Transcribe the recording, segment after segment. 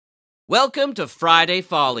Welcome to Friday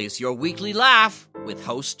Follies, your weekly laugh with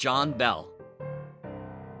host John Bell.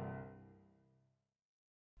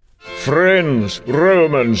 Friends,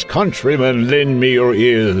 Romans, countrymen, lend me your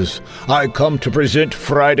ears. I come to present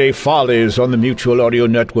Friday Follies on the Mutual Audio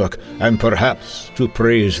Network, and perhaps to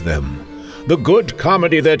praise them. The good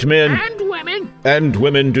comedy that men and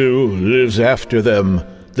women do lives after them.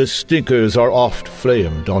 The stinkers are oft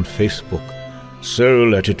flamed on Facebook. So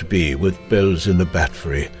let it be with bells in the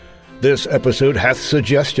battery. This episode hath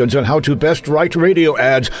suggestions on how to best write radio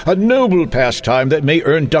ads, a noble pastime that may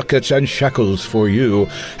earn ducats and shekels for you.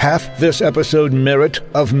 Hath this episode merit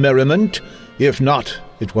of merriment? If not,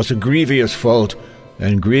 it was a grievous fault,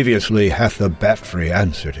 and grievously hath the battery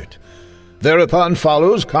answered it. Thereupon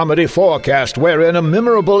follows Comedy Forecast, wherein a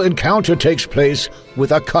memorable encounter takes place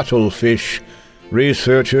with a cuttlefish.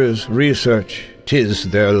 Researchers research, 'tis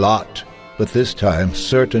their lot. But this time,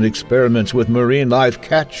 certain experiments with marine life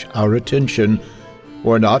catch our attention.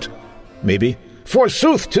 Or not, maybe.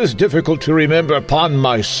 Forsooth, 'tis difficult to remember, upon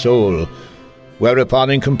my soul. Whereupon,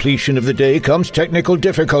 in completion of the day, comes technical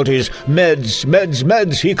difficulties. Meds, meds,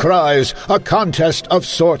 meds, he cries. A contest of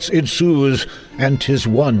sorts ensues, and 'tis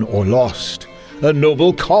won or lost. A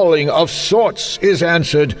noble calling of sorts is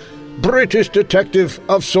answered. British detective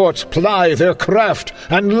of sorts ply their craft,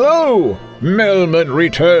 and lo! Melman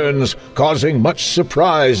returns, causing much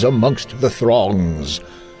surprise amongst the throngs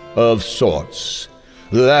of sorts.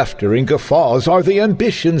 Laughter and guffaws are the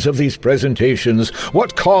ambitions of these presentations.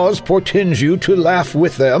 What cause portends you to laugh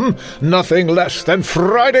with them? Nothing less than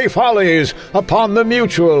Friday Follies upon the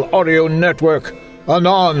Mutual Audio Network.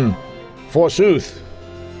 Anon, forsooth,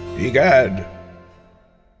 egad.